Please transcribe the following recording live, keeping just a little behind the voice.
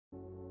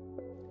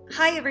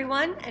Hi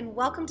everyone, and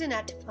welcome to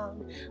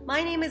net2phone.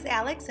 My name is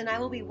Alex, and I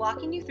will be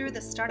walking you through the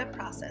startup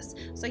process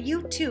so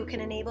you too can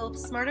enable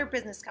smarter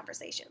business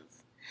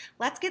conversations.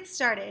 Let's get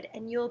started,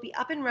 and you'll be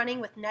up and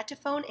running with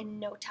net2phone in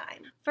no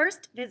time.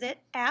 First, visit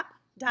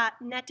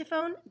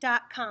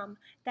app.net2phone.com.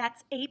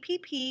 That's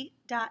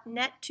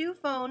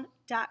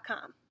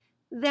app.net2phone.com.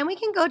 Then we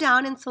can go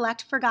down and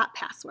select Forgot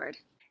Password.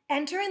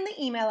 Enter in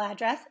the email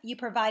address you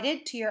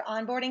provided to your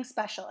onboarding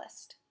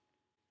specialist.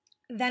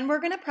 Then we're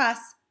going to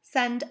press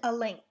Send a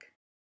Link.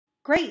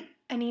 Great,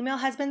 an email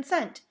has been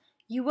sent.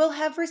 You will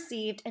have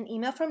received an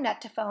email from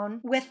net2phone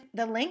with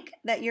the link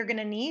that you're going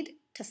to need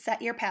to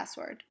set your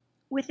password.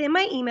 Within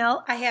my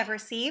email, I have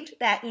received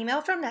that email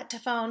from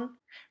net2phone,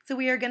 so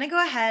we are going to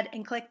go ahead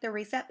and click the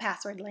Reset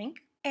Password link,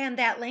 and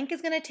that link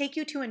is going to take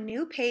you to a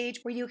new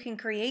page where you can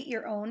create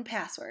your own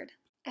password.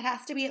 It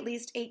has to be at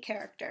least 8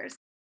 characters.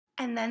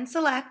 And then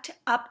select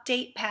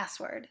Update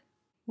Password.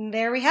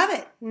 There we have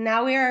it.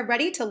 Now we are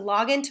ready to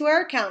log into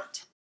our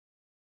account.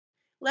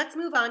 Let's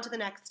move on to the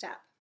next step.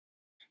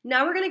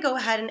 Now we're going to go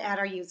ahead and add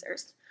our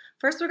users.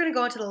 First, we're going to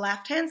go to the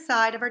left-hand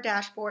side of our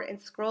dashboard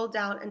and scroll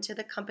down into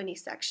the company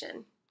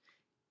section.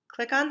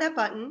 Click on that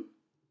button,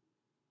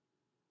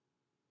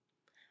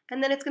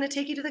 and then it's going to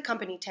take you to the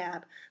company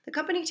tab. The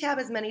company tab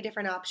has many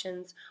different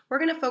options. We're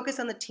going to focus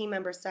on the team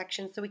members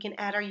section so we can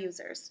add our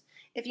users.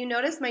 If you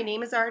notice, my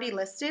name is already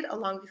listed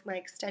along with my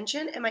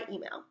extension and my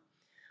email.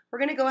 We're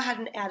going to go ahead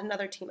and add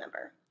another team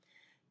member.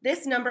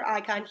 This number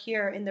icon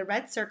here in the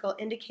red circle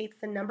indicates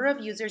the number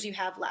of users you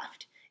have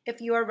left.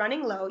 If you are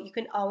running low, you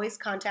can always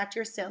contact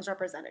your sales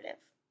representative.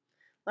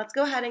 Let's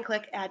go ahead and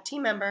click Add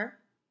Team Member.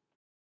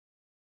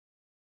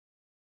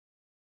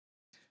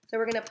 So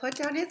we're going to put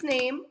down his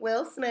name,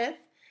 Will Smith,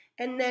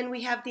 and then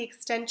we have the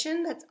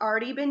extension that's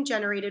already been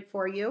generated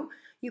for you.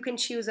 You can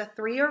choose a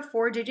 3 or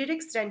 4-digit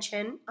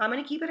extension. I'm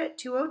going to keep it at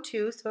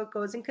 202 so it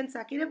goes in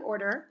consecutive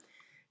order.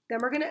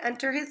 Then we're going to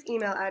enter his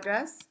email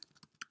address.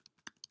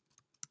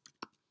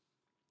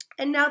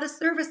 And now the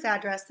service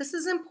address. This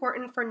is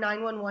important for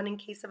 911 in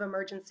case of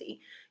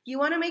emergency. You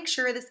want to make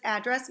sure this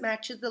address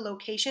matches the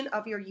location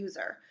of your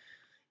user.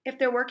 If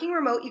they're working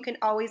remote, you can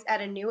always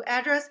add a new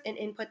address and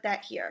input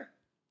that here.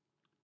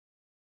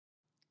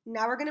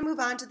 Now we're going to move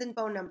on to the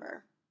phone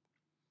number.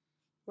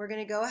 We're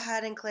going to go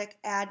ahead and click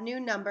Add New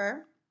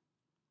Number.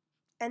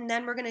 And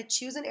then we're going to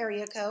choose an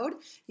area code.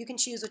 You can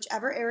choose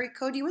whichever area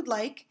code you would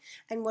like.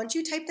 And once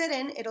you type that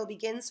in, it'll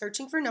begin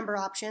searching for number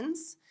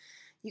options.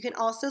 You can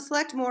also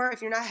select more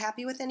if you're not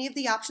happy with any of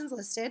the options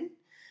listed.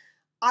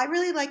 I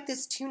really like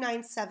this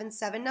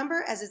 2977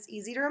 number as it's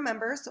easy to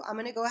remember, so I'm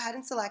going to go ahead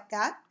and select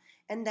that,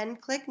 and then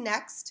click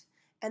Next,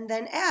 and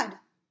then Add.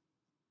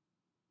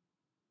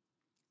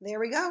 There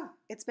we go.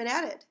 It's been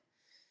added.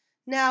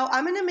 Now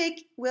I'm going to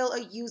make Will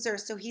a user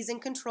so he's in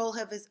control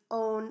of his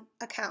own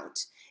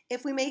account.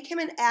 If we make him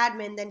an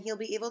admin, then he'll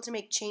be able to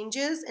make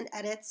changes and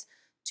edits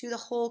to the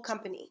whole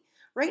company.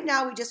 Right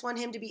now we just want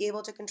him to be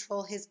able to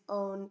control his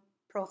own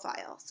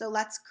profile. So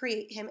let's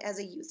create him as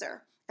a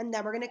user, and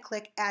then we're going to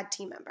click Add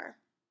Team Member.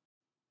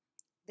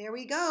 There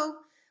we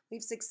go.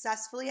 We've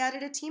successfully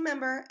added a team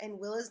member, and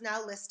Will is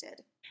now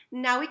listed.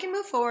 Now we can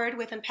move forward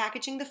with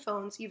unpackaging the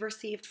phones you've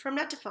received from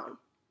net2phone.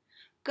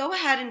 Go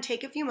ahead and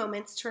take a few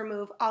moments to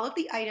remove all of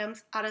the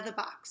items out of the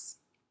box.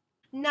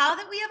 Now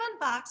that we have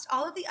unboxed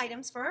all of the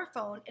items for our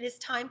phone, it is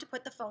time to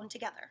put the phone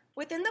together.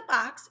 Within the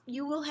box,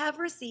 you will have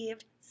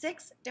received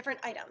 6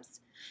 different items.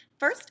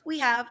 First, we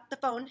have the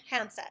phone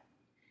handset.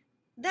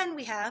 Then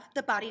we have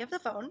the body of the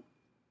phone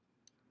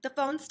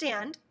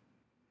stand,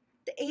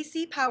 the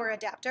AC power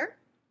adapter,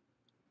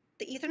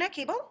 the Ethernet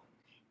cable,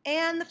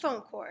 and the phone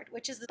cord,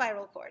 which is the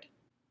spiral cord.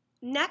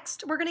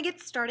 Next, we're going to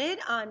get started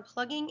on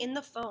plugging in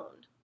the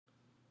phone.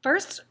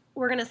 First,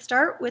 we're going to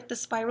start with the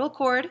spiral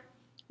cord.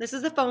 This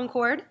is the phone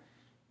cord.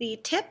 The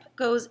tip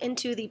goes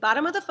into the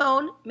bottom of the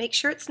phone. Make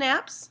sure it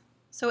snaps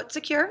so it's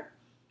secure.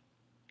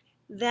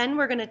 Then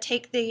we're going to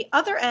take the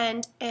other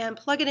end and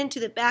plug it into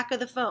the back of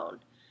the phone.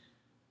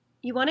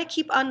 You want to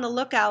keep on the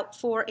lookout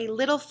for a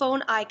little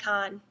phone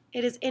icon.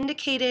 It is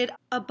indicated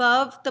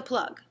above the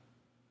plug.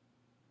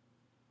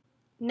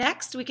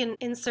 Next, we can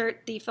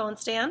insert the phone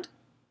stand.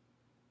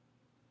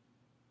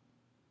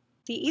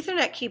 The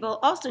Ethernet cable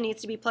also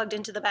needs to be plugged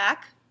into the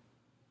back.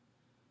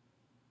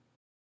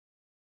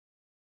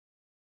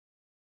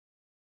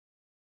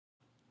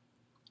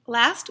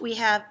 Last, we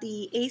have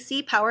the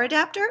AC power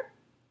adapter.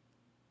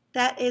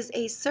 That is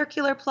a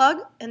circular plug,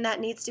 and that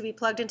needs to be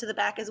plugged into the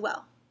back as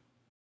well.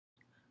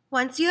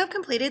 Once you have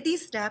completed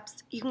these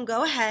steps, you can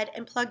go ahead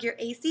and plug your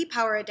AC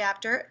power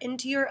adapter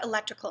into your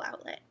electrical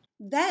outlet.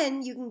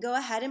 Then you can go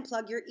ahead and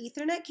plug your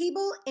Ethernet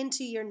cable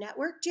into your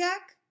network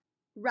jack,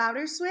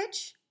 router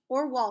switch,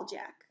 or wall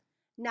jack.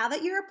 Now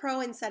that you're a pro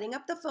in setting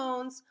up the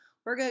phones,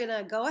 we're going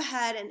to go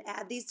ahead and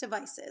add these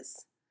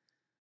devices.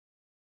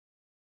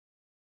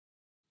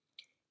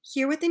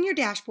 Here within your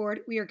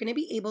dashboard, we are going to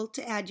be able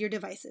to add your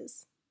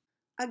devices.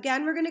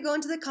 Again, we're going to go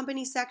into the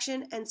company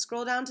section and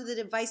scroll down to the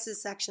devices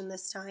section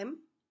this time.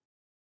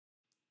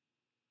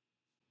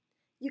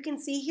 You can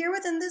see here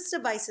within this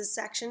devices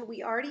section,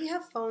 we already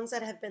have phones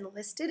that have been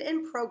listed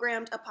and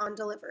programmed upon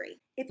delivery.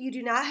 If you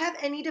do not have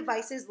any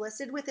devices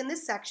listed within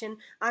this section,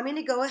 I'm going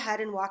to go ahead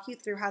and walk you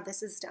through how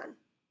this is done.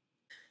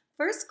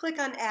 First, click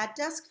on Add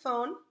Desk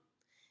Phone,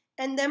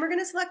 and then we're going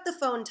to select the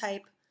phone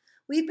type.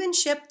 We've been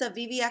shipped the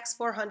VVX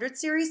 400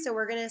 series, so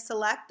we're going to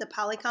select the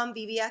Polycom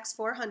VVX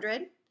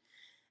 400.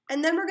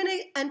 And then we're going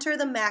to enter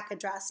the MAC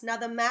address. Now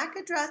the MAC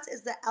address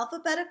is the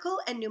alphabetical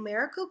and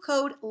numerical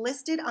code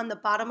listed on the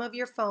bottom of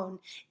your phone.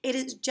 It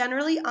is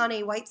generally on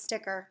a white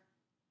sticker.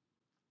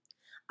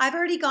 I've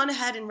already gone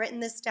ahead and written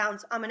this down,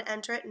 so I'm going to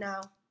enter it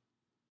now.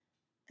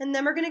 And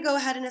then we're going to go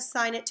ahead and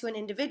assign it to an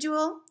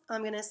individual.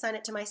 I'm going to assign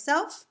it to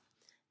myself.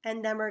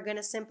 And then we're going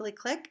to simply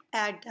click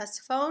Add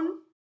Desk Phone.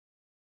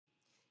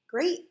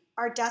 Great,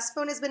 our desk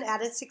phone has been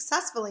added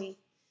successfully.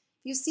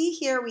 You see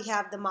here we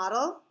have the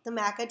model, the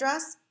MAC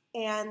address,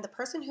 and the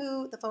person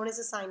who the phone is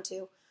assigned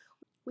to.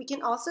 We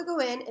can also go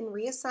in and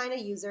reassign a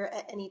user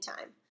at any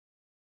time.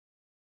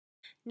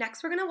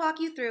 Next, we're going to walk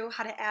you through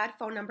how to add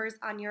phone numbers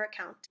on your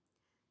account.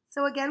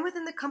 So again,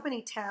 within the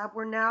company tab,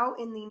 we're now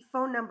in the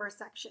phone number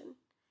section.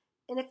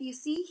 And if you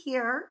see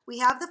here, we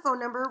have the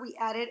phone number we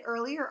added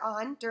earlier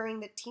on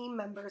during the team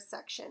members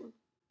section.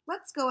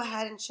 Let's go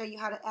ahead and show you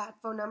how to add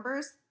phone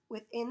numbers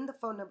within the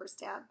phone numbers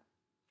tab.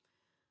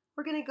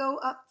 We're going to go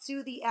up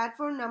to the add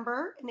phone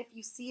number, and if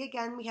you see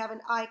again, we have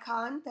an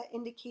icon that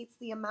indicates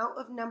the amount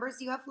of numbers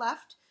you have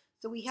left.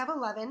 So we have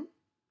 11.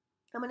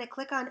 I'm going to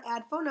click on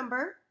add phone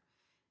number,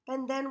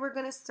 and then we're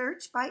going to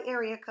search by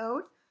area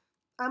code.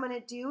 I'm going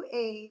to do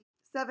a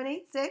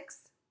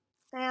 786,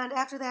 and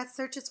after that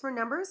searches for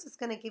numbers, it's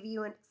going to give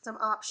you some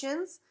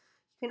options.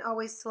 You can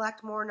always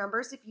select more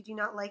numbers if you do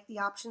not like the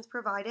options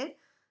provided,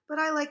 but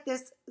I like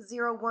this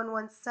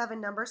 0117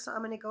 number, so I'm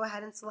going to go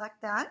ahead and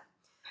select that.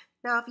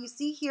 Now if you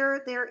see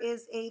here, there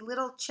is a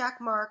little check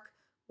mark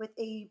with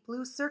a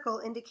blue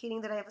circle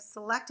indicating that I have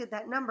selected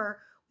that number.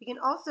 We can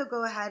also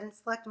go ahead and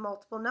select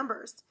multiple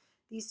numbers.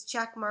 These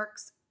check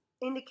marks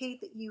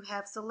indicate that you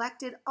have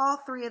selected all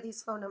 3 of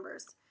these phone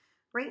numbers.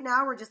 Right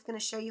now we're just going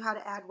to show you how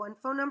to add one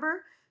phone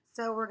number.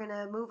 So we're going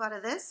to move out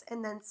of this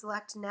and then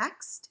select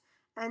next,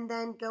 and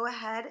then go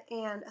ahead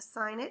and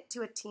assign it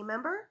to a team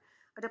member,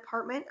 a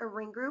department, a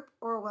ring group,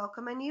 or a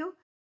welcome menu.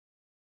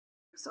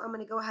 So I'm going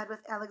to go ahead with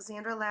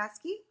Alexandra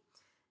Lasky,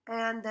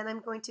 and then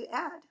I'm going to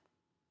add.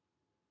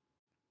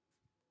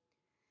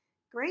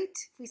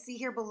 Great. If we see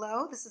here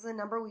below, this is a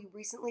number we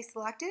recently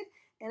selected,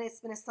 and it's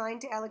been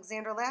assigned to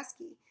Alexandra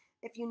Lasky.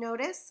 If you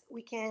notice,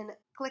 we can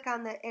click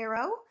on the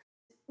arrow.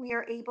 We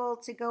are able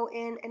to go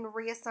in and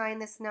reassign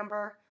this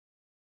number.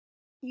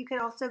 You can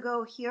also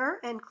go here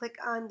and click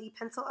on the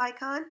pencil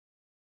icon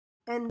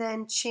and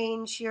then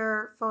change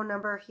your phone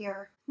number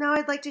here. Now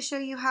I'd like to show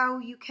you how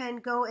you can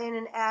go in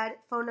and add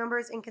phone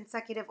numbers in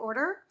consecutive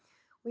order.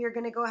 We are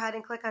going to go ahead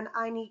and click on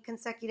I need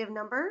consecutive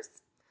numbers,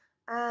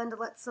 and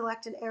let's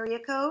select an area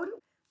code.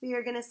 We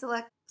are going to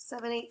select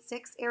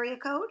 786 area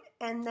code,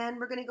 and then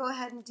we're going to go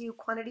ahead and do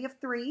quantity of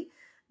 3.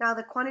 Now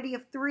the quantity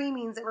of 3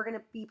 means that we're going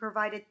to be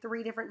provided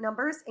 3 different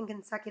numbers in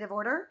consecutive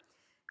order.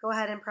 Go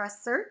ahead and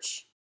press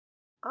search.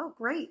 Oh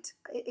great,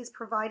 it is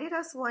provided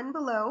us one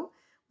below.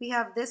 We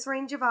have this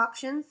range of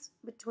options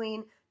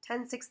between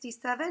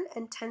 1067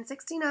 and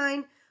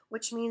 1069,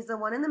 which means the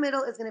one in the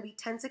middle is going to be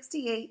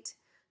 1068.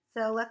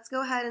 So let's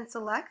go ahead and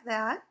select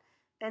that,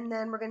 and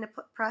then we're going to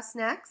press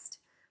next.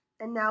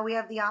 And now we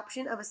have the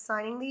option of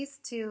assigning these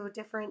to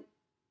different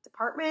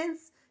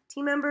departments,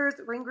 team members,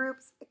 ring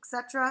groups,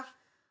 etc.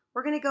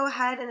 We're going to go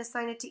ahead and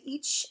assign it to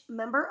each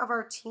member of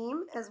our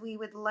team, as we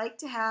would like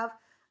to have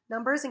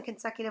numbers in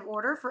consecutive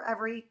order for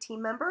every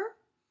team member.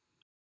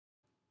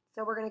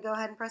 So we're going to go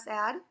ahead and press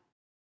add.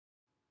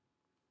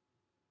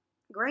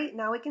 Great,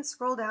 now we can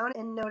scroll down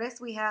and notice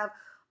we have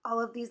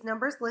all of these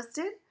numbers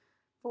listed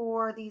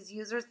for these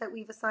users that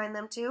we've assigned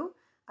them to.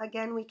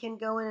 Again, we can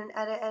go in and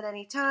edit at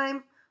any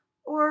time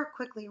or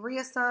quickly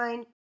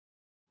reassign,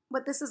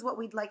 but this is what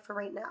we'd like for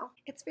right now.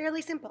 It's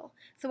fairly simple,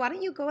 so why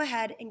don't you go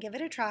ahead and give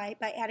it a try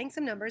by adding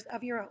some numbers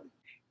of your own.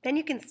 Then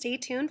you can stay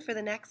tuned for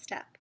the next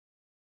step.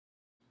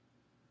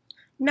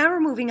 Now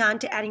we're moving on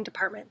to adding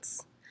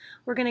departments.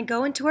 We're going to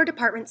go into our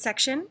department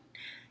section,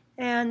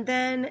 and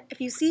then if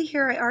you see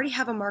here, I already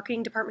have a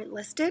marketing department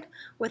listed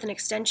with an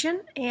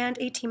extension and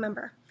a team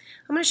member.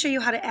 I'm going to show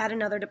you how to add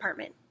another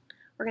department.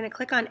 We're going to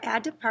click on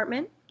add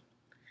department,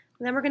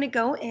 and then we're going to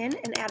go in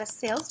and add a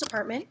sales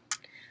department.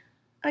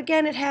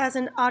 Again, it has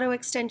an auto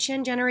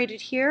extension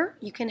generated here.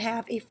 You can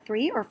have a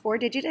 3 or 4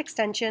 digit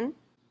extension.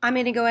 I'm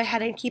going to go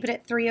ahead and keep it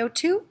at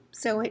 302,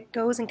 so it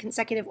goes in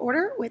consecutive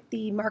order with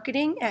the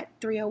marketing at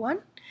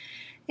 301.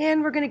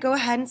 And we're going to go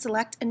ahead and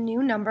select a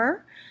new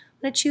number.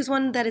 I'm going to choose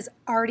one that is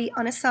already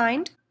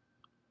unassigned.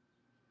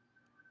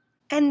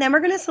 And then we're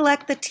going to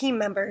select the team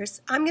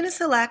members. I'm going to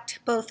select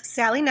both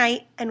Sally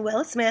Knight and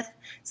Willa Smith,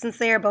 since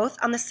they are both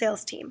on the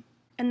sales team.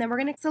 And then we're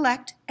going to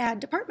select add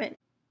department.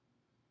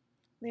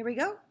 There we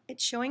go.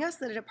 It's showing us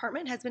that a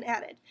department has been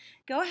added.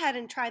 Go ahead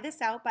and try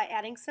this out by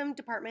adding some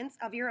departments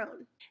of your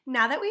own.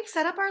 Now that we've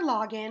set up our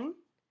login,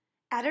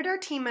 added our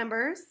team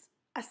members,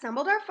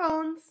 assembled our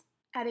phones,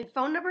 added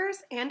phone numbers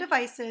and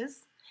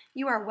devices,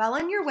 you are well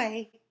on your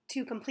way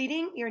to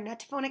completing your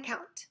net2phone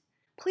account.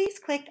 Please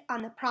click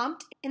on the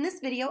prompt in this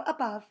video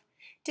above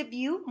to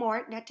view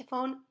more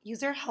net2phone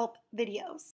user help videos.